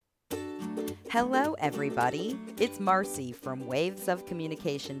Hello, everybody. It's Marcy from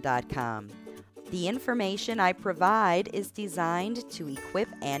wavesofcommunication.com. The information I provide is designed to equip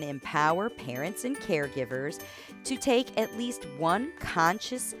and empower parents and caregivers to take at least one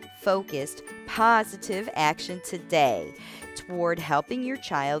conscious, focused, positive action today toward helping your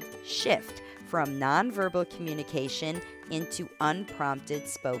child shift from nonverbal communication into unprompted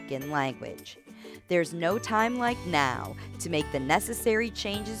spoken language. There's no time like now to make the necessary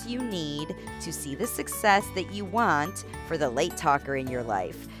changes you need to see the success that you want for the late talker in your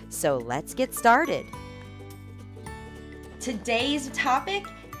life. So let's get started. Today's topic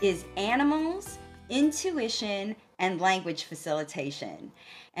is animals, intuition, and language facilitation.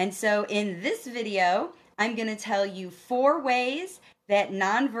 And so in this video, I'm going to tell you 4 ways that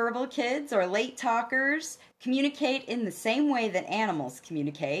nonverbal kids or late talkers communicate in the same way that animals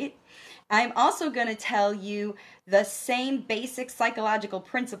communicate. I'm also going to tell you the same basic psychological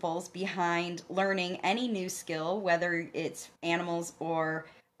principles behind learning any new skill, whether it's animals or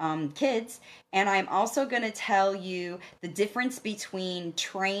kids. And I'm also going to tell you the difference between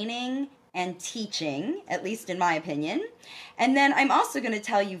training and teaching, at least in my opinion. And then I'm also going to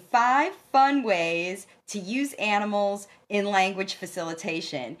tell you 5 fun ways to use animals in language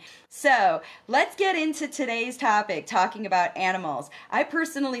facilitation. So let's get into today's topic, talking about animals. I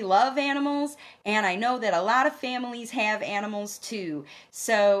personally love animals, and I know that a lot of families have animals too.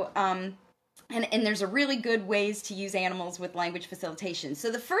 So, and there's a really good ways to use animals with language facilitation.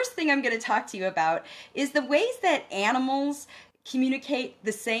 So the first thing I'm going to talk to you about is the ways that animals communicate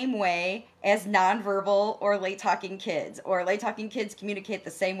the same way as nonverbal or late talking kids, or late talking kids communicate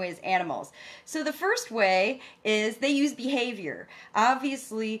the same way as animals. So the first way is they use behavior.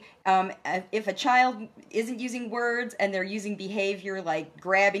 Obviously, if a child isn't using words and they're using behavior like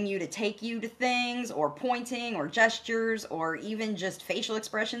grabbing you to take you to things, or pointing, or gestures, or even just facial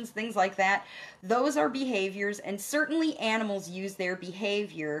expressions, things like that, those are behaviors, and certainly animals use their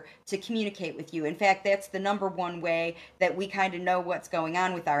behavior to communicate with you. In fact, that's the number one way that we kind of know what's going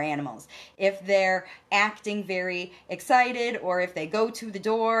on with our animals. If they're acting very excited, or if they go to the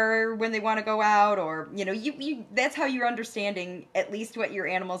door when they want to go out, or, that's how you're understanding at least what your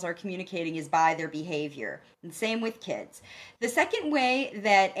animals are communicating, is by their behavior. And same with kids. The second way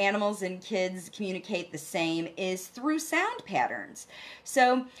that animals and kids communicate the same is through sound patterns.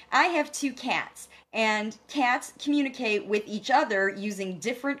 So I have 2 cats. And cats communicate with each other using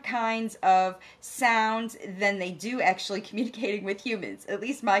different kinds of sounds than they do actually communicating with humans. At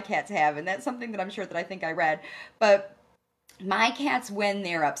least my cats have, and that's something that I'm sure that I think I read. But my cats, when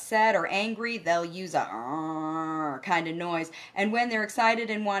they're upset or angry, they'll use a kind of noise. And when they're excited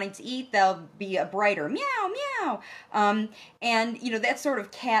and wanting to eat, they'll be a brighter meow, meow. And, that's sort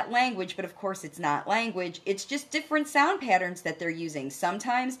of cat language, but of course it's not language. It's just different sound patterns that they're using.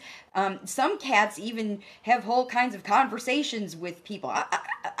 Sometimes some cats even have whole kinds of conversations with people.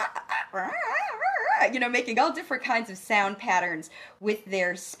 Making all different kinds of sound patterns with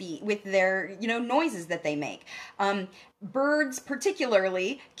their noises that they make. Birds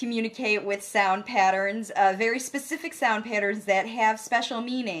particularly communicate with sound patterns, very specific sound patterns that have special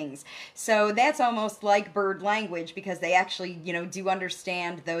meanings. So that's almost like bird language, because they actually, do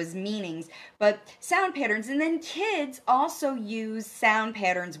understand those meanings. But sound patterns, and then kids also use sound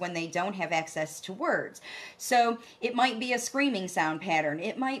patterns when they don't have access to words. So it might be a screaming sound pattern.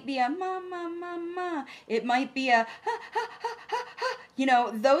 It might be a ma, ma, ma, ma. It might be a ha, ha, ha, ha, ha.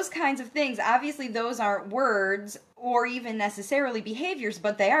 Those kinds of things. Obviously, those aren't words or even necessarily behaviors,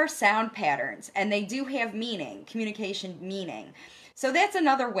 but they are sound patterns, and they do have meaning, communication meaning. So that's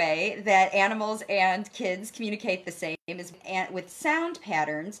another way that animals and kids communicate the same, is with sound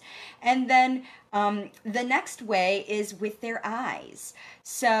patterns. And then the next way is with their eyes.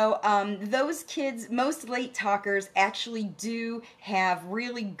 So those kids, most late talkers, actually do have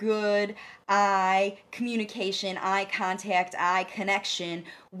really good eye communication, eye contact, eye connection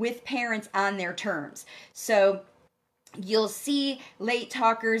with parents on their terms. So you'll see late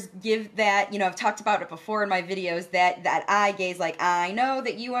talkers give that, I've talked about it before in my videos, that eye gaze, like, I know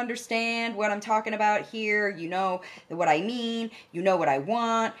that you understand what I'm talking about here, you know what I mean, you know what I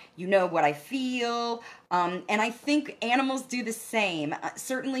want, you know what I feel. And I think animals do the same.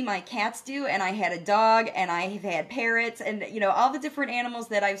 Certainly my cats do, and I had a dog, and I have had parrots, and all the different animals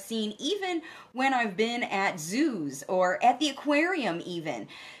that I've seen, even when I've been at zoos or at the aquarium even.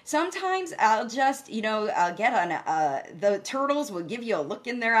 Sometimes I'll just, I'll get on, the turtles will give you a look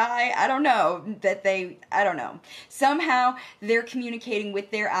in their eye. I don't know. Somehow they're communicating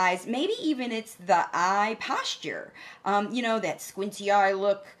with their eyes. Maybe even it's the eye posture. That squinty eye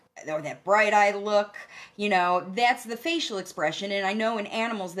look, or that bright-eyed look, that's the facial expression. And I know in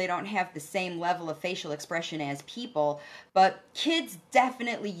animals they don't have the same level of facial expression as people, but kids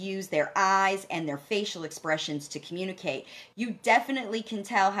definitely use their eyes and their facial expressions to communicate. You definitely can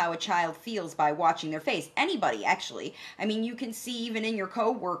tell how a child feels by watching their face. Anybody, actually. I mean, you can see even in your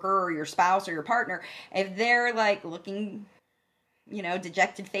coworker or your spouse or your partner, if they're like looking,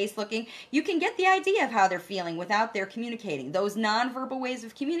 dejected face looking, you can get the idea of how they're feeling without their communicating. Those nonverbal ways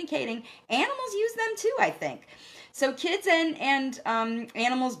of communicating, animals use them too, I think. So kids and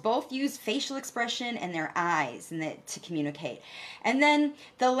animals both use facial expression and their eyes to communicate. And then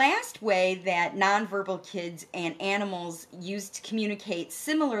the last way that nonverbal kids and animals use to communicate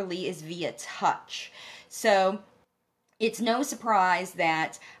similarly is via touch. So it's no surprise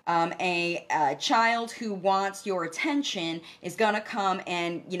that a child who wants your attention is going to come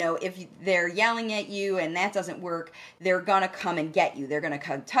and, if they're yelling at you and that doesn't work, they're going to come and get you. They're going to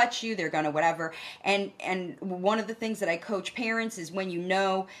come touch you. They're going to whatever. And one of the things that I coach parents is when you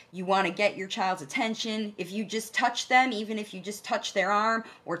want to get your child's attention, if you just touch them, even if you just touch their arm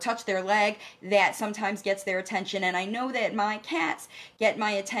or touch their leg, that sometimes gets their attention. And I know that my cats get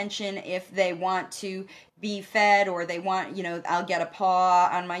my attention if they want to be fed, or they want, I'll get a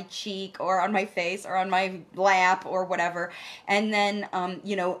paw on my cheek or on my face or on my lap or whatever. And then,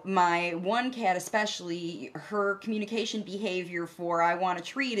 my one cat especially, her communication behavior for I want a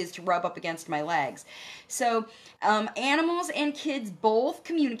treat is to rub up against my legs. So animals and kids both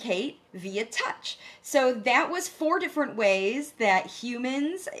communicate via touch. So that was 4 different ways that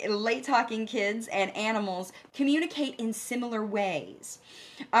humans, late talking kids, and animals communicate in similar ways.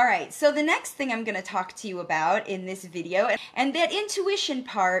 All right, so the next thing I'm going to talk to you about in this video, and that intuition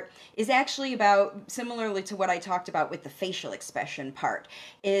part is actually about, similarly to what I talked about with the facial expression part,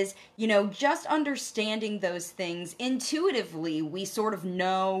 is, just understanding those things intuitively, we sort of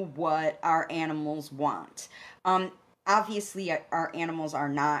know what our animals want. Obviously, our animals are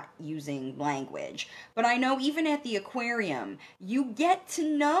not using language, but I know even at the aquarium, you get to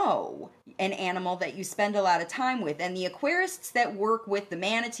know an animal that you spend a lot of time with. And the aquarists that work with the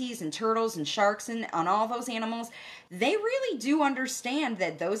manatees and turtles and sharks and on all those animals, they really do understand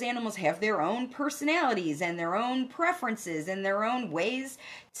that those animals have their own personalities and their own preferences and their own ways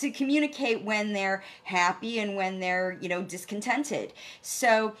to communicate when they're happy and when they're, discontented.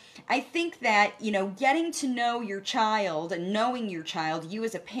 So I think that, getting to know your child and knowing your child, you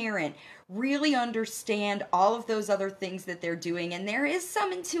as a parent, really understand all of those other things that they're doing, and there is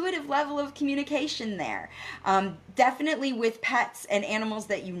some intuitive level of communication there. Definitely with pets and animals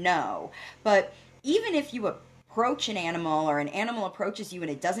that but even if you approach an animal or an animal approaches you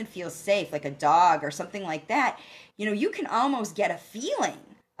and it doesn't feel safe, like a dog or something like that, you can almost get a feeling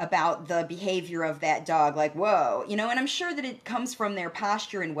about the behavior of that dog, like, whoa, and I'm sure that it comes from their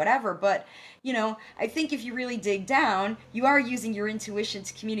posture and whatever, but, I think if you really dig down, you are using your intuition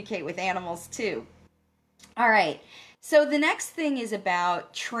to communicate with animals too. All right, so the next thing is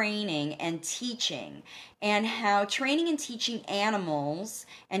about training and teaching, and how training and teaching animals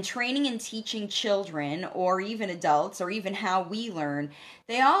and training and teaching children or even adults, or even how we learn,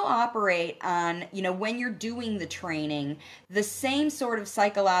 they all operate on, when you're doing the training, the same sort of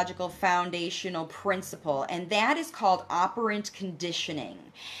psychological foundational principle, and that is called operant conditioning.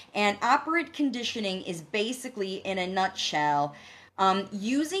 And operant conditioning is basically, in a nutshell,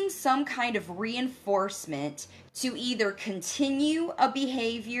 using some kind of reinforcement to either continue a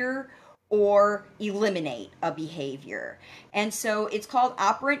behavior or eliminate a behavior. And so it's called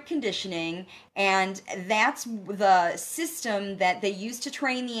operant conditioning, and that's the system that they use to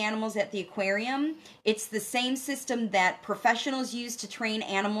train the animals at the aquarium. It's the same system that professionals use to train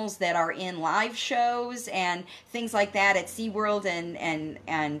animals that are in live shows and things like that at SeaWorld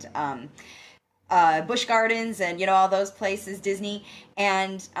and Busch Gardens and, all those places, Disney.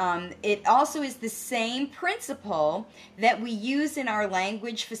 And it also is the same principle that we use in our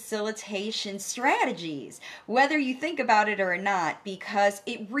language facilitation strategies, whether you think about it or not, because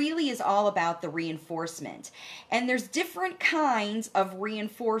it really is all about the reinforcement. And there's different kinds of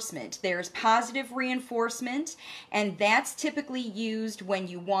reinforcement. There's positive reinforcement, and that's typically used when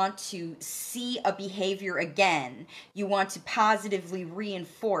you want to see a behavior again. You want to positively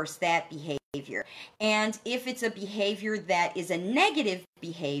reinforce that behavior. And if it's a behavior that is a negative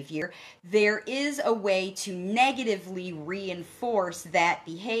behavior, there is a way to negatively reinforce that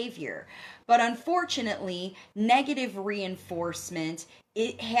behavior. But unfortunately, negative reinforcement,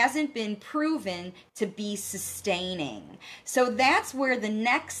 it hasn't been proven to be sustaining. So that's where the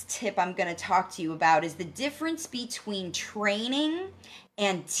next tip I'm going to talk to you about is the difference between training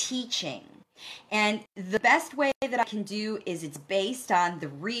and teaching. And the best way that I can do is it's based on the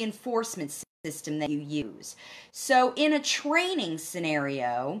reinforcement system that you use. So in a training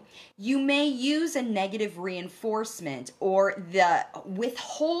scenario, you may use a negative reinforcement or the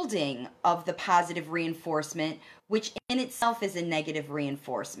withholding of the positive reinforcement, which in itself is a negative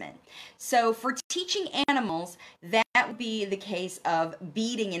reinforcement. So for teaching animals, that would be the case of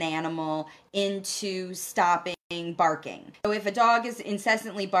beating an animal into stopping barking. So if a dog is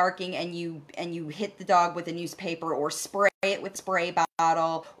incessantly barking and you hit the dog with a newspaper or spray it with a spray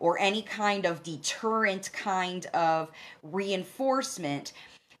bottle or any kind of deterrent kind of reinforcement,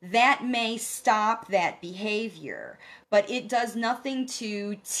 that may stop that behavior, but it does nothing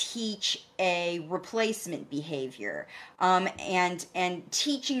to teach a replacement behavior. And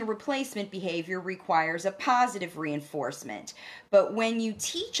teaching a replacement behavior requires a positive reinforcement. But when you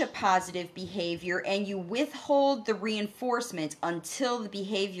teach a positive behavior and you withhold the reinforcement until the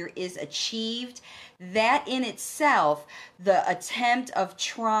behavior is achieved, that in itself, the attempt of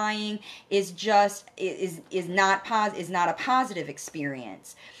trying is not a positive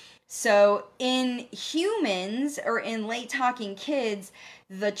experience. So in humans or in late talking kids,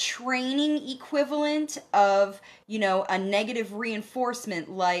 the training equivalent of, a negative reinforcement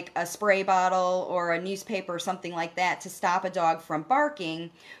like a spray bottle or a newspaper or something like that to stop a dog from barking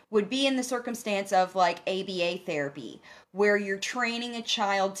would be in the circumstance of like ABA therapy, where you're training a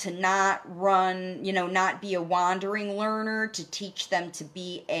child to not run, not be a wandering learner, to teach them to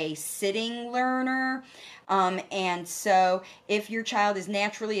be a sitting learner. And so if your child is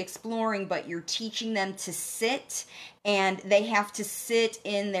naturally exploring, but you're teaching them to sit and they have to sit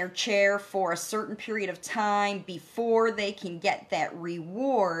in their chair for a certain period of time before they can get that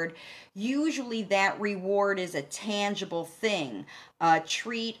reward, usually that reward is a tangible thing, a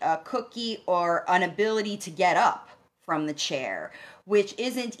treat, a cookie, or an ability to get up from the chair, which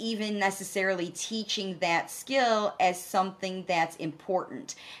isn't even necessarily teaching that skill as something that's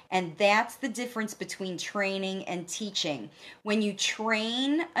important. And that's the difference between training and teaching. When you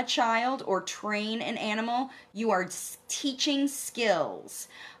train a child or train an animal, you are teaching skills,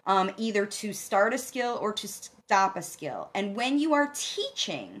 either to start a skill or to stop a skill. And when you are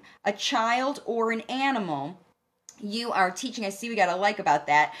teaching a child or an animal, you are teaching, I see we got a like about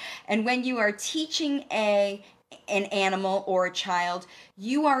that. And when you are teaching an animal or a child,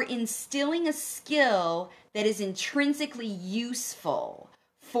 you are instilling a skill that is intrinsically useful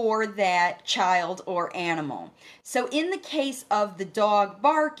for that child or animal. So in the case of the dog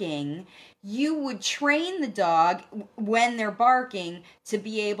barking, you would train the dog when they're barking to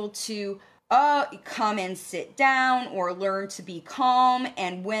be able to come and sit down or learn to be calm.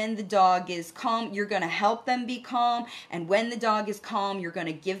 And when the dog is calm, you're going to help them be calm. And when the dog is calm, you're going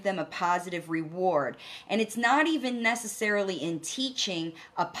to give them a positive reward. And it's not even necessarily in teaching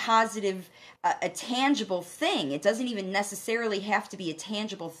a positive, a tangible thing. It doesn't even necessarily have to be a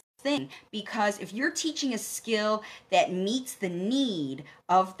tangible thing, because if you're teaching a skill that meets the need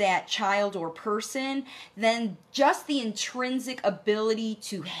of that child or person, then just the intrinsic ability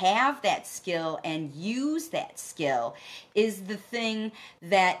to have that skill and use that skill is the thing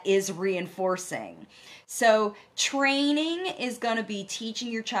that is reinforcing. So training is going to be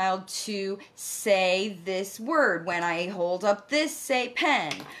teaching your child to say this word. When I hold up this, say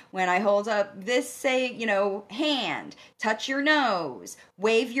pen. When I hold up this, say, hand. Touch your nose.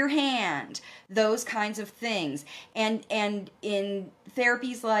 Wave your hand. Those kinds of things. And in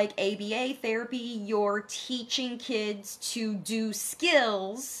therapies like ABA therapy, you're teaching kids to do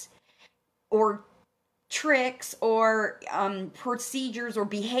skills or tricks or procedures or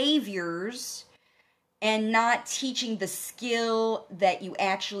behaviors, and not teaching the skill that you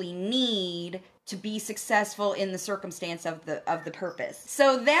actually need to be successful in the circumstance of the purpose.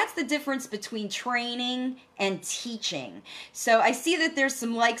 So that's the difference between training and teaching. So I see that there's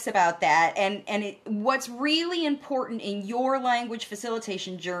some likes about that, and what's really important in your language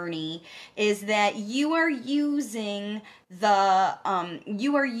facilitation journey is that you are using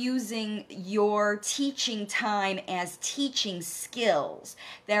your teaching time as teaching skills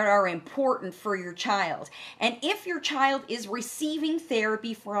that are important for your child. And if your child is receiving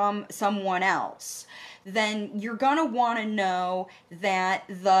therapy from someone else, then you're going to want to know that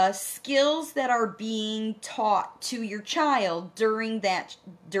the skills that are being taught to your child during that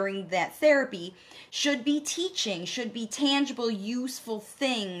therapy should be teaching, should be tangible, useful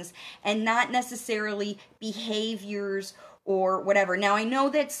things, and not necessarily behaviors or whatever. Now, I know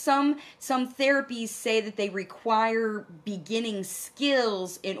that some therapies say that they require beginning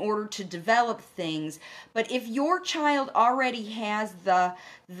skills in order to develop things, but if your child already has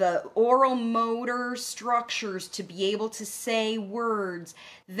the oral motor structures to be able to say words,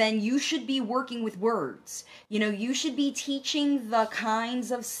 then you should be working with words. You know, you should be teaching the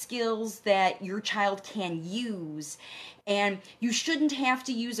kinds of skills that your child can use. And you shouldn't have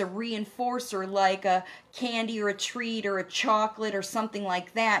to use a reinforcer like a candy or a treat or a chocolate or something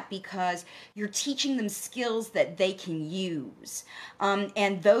like that, because you're teaching them skills that they can use.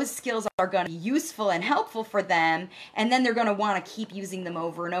 And those skills are going to be useful and helpful for them, and then they're going to want to keep using them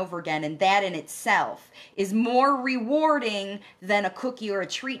over and over again. And that in itself is more rewarding than a cookie or a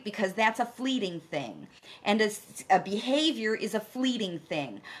treat, because that's a fleeting thing. And a behavior is a fleeting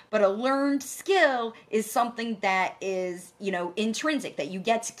thing. But a learned skill is something that is, you know, intrinsic, that you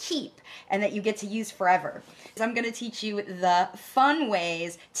get to keep and that you get to use forever. So I'm going to teach you the fun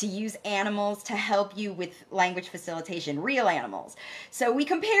ways to use animals to help you with language facilitation, real animals. So we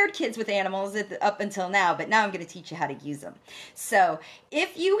compared kids with animals up until now, but now I'm going to teach you how to use them. So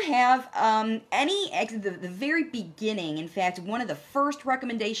if you have the very beginning, in fact, one of the first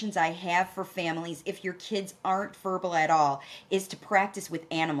recommendations I have for families, if your kids aren't verbal at all, is to practice with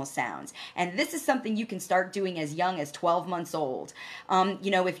animal sounds. And this is something you can start doing as young as 12 months old.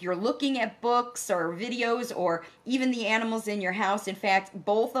 You know, if you're looking at books or videos or even the animals in your house, in fact,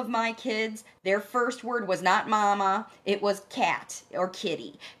 both of my kids, their first word was not mama, it was cat or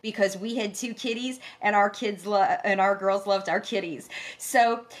kitty, because we had two kitties and our kids and our girls loved our kitties.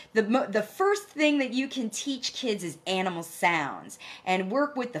 So the first thing that you can teach kids is animal sounds, and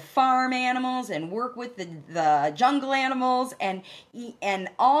work with the farm animals and work with the jungle animals and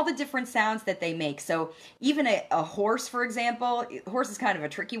all the different sounds that they make. So even a horse, for example, horse is kind of a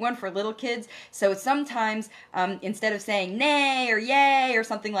tricky one for little kids. So sometimes instead of saying nay or yay or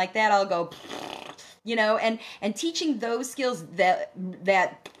something like that, I'll go, you know, and teaching those skills,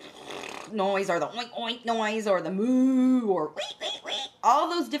 that noise or the oink oink noise or the moo or wee wee wee, all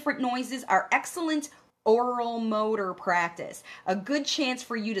those different noises are excellent oral motor practice. A good chance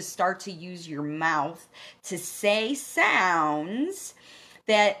for you to start to use your mouth to say sounds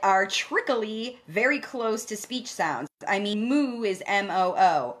that are trickily very close to speech sounds. I mean, moo is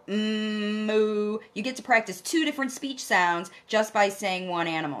M-O-O. Moo. You get to practice two different speech sounds just by saying one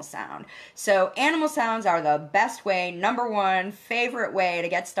animal sound. So animal sounds are the best way, number one, favorite way to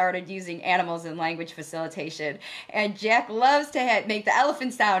get started using animals in language facilitation. And Jack loves to make the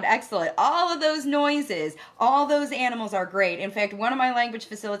elephant sound excellent. All of those noises, all those animals are great. In fact, one of my language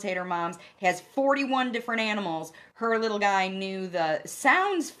facilitator moms has 41 different animals her little guy knew the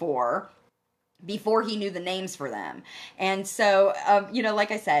sounds for before he knew the names for them. And so, you know, like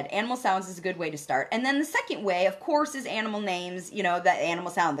I said, animal sounds is a good way to start. And then the second way, of course, is animal names. You know, the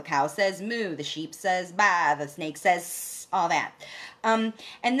animal sound. The cow says moo, the sheep says ba, the snake says s, all that. And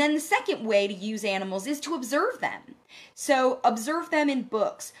then the second way to use animals is to observe them. So observe them in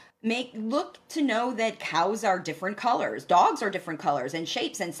books. Look to know that cows are different colors, dogs are different colors and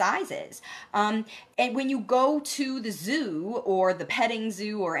shapes and sizes. And when you go to the zoo or the petting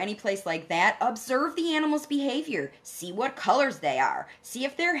zoo or any place like that, observe the animal's behavior. See what colors they are. See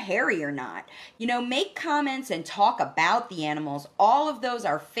if they're hairy or not. You know, make comments and talk about the animals. All of those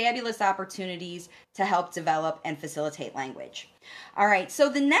are fabulous opportunities to help develop and facilitate language. All right, so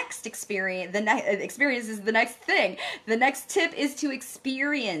the next experience is the next thing. The next tip is to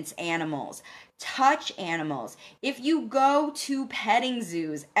experience animals, touch animals. If you go to petting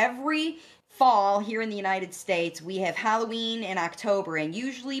zoos, every fall here in the United States, we have Halloween in October, and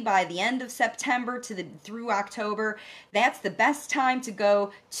usually by the end of September through October, that's the best time to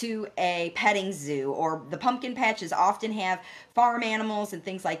go to a petting zoo, or the pumpkin patches often have farm animals and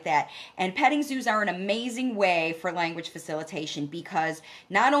things like that. And petting zoos are an amazing way for language facilitation, because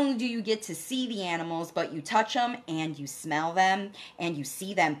not only do you get to see the animals, but you touch them and you smell them and you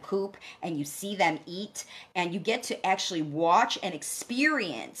see them poop and you see them eat, and you get to actually watch and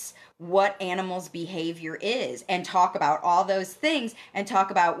experience what animals' behavior is and talk about all those things and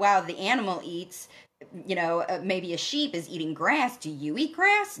talk about, wow, the animal eats, you know, maybe a sheep is eating grass. Do you eat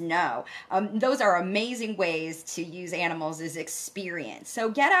grass? No. Those are amazing ways to use animals as experience. So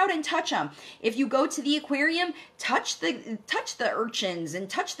get out and touch them. If you go to the aquarium, touch the urchins and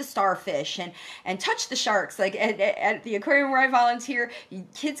touch the starfish and touch the sharks. Like at the aquarium where I volunteer,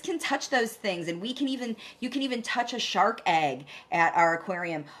 kids can touch those things, and you can even touch a shark egg at our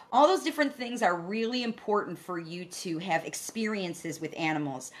aquarium. All those different things are really important for you to have experiences with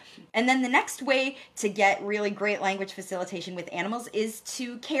animals. And then the next way to get really great language facilitation with animals is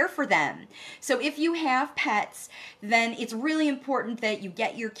to care for them. So if you have pets, then it's really important that you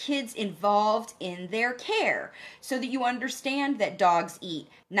get your kids involved in their care so that you understand that dogs eat,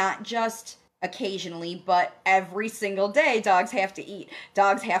 not just occasionally, but every single day. Dogs have to eat.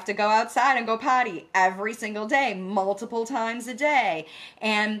 Dogs have to go outside and go potty every single day, multiple times a day.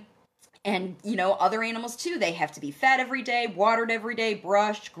 And you know, other animals too, they have to be fed every day, watered every day,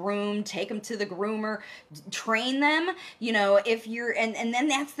 brushed, groomed, take them to the groomer, train them, you know, if you're, and then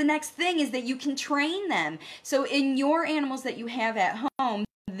that's the next thing, is that you can train them. So in your animals that you have at home,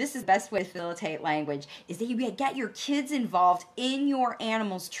 this is the best way to facilitate language, is that you get your kids involved in your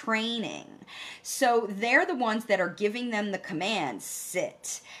animals' training. So they're the ones that are giving them the commands,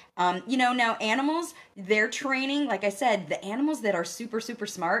 sit. You know, now animals, their training, like I said, the animals that are super, super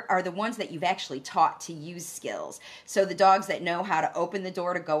smart are the ones that you've actually taught to use skills. So the dogs that know how to open the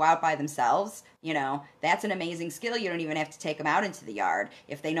door to go out by themselves, you know, that's an amazing skill. You don't even have to take them out into the yard.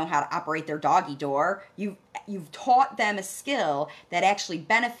 If they know how to operate their doggy door, you've taught them a skill that actually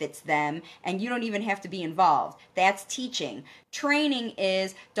benefits them, and you don't even have to be involved. That's teaching. Training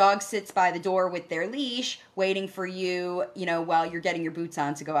is dog sits by the door with their leash, waiting for you, you know, while you're getting your boots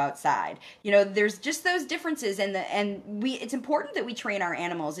on to go outside. You know, there's just those differences, and it's important that we train our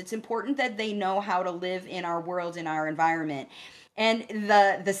animals. It's important that they know how to live in our world, in our environment. And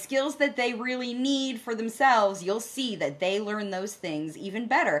the skills that they really need for themselves, you'll see that they learn those things even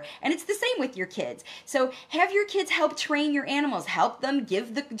better. And it's the same with your kids. So have your kids help train your animals. Help them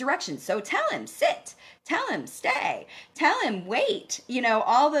give the directions. So tell him, sit. Tell him, stay. Tell him, wait. You know,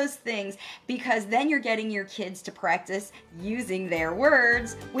 all those things, because then you're getting your kids to practice using their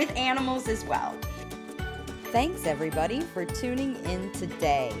words with animals as well. Thanks, everybody, for tuning in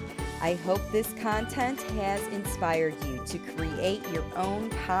today. I hope this content has inspired you to create your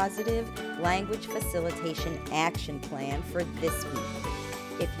own positive language facilitation action plan for this week.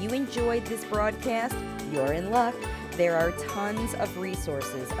 If you enjoyed this broadcast, you're in luck. There are tons of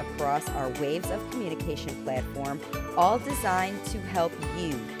resources across our Waves of Communication platform, all designed to help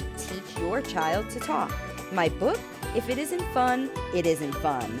you teach your child to talk. My book, If It Isn't Fun, It Isn't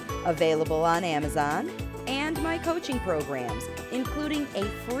Fun, available on Amazon, and my coaching programs, including a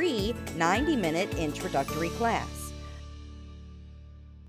free 90-minute introductory class.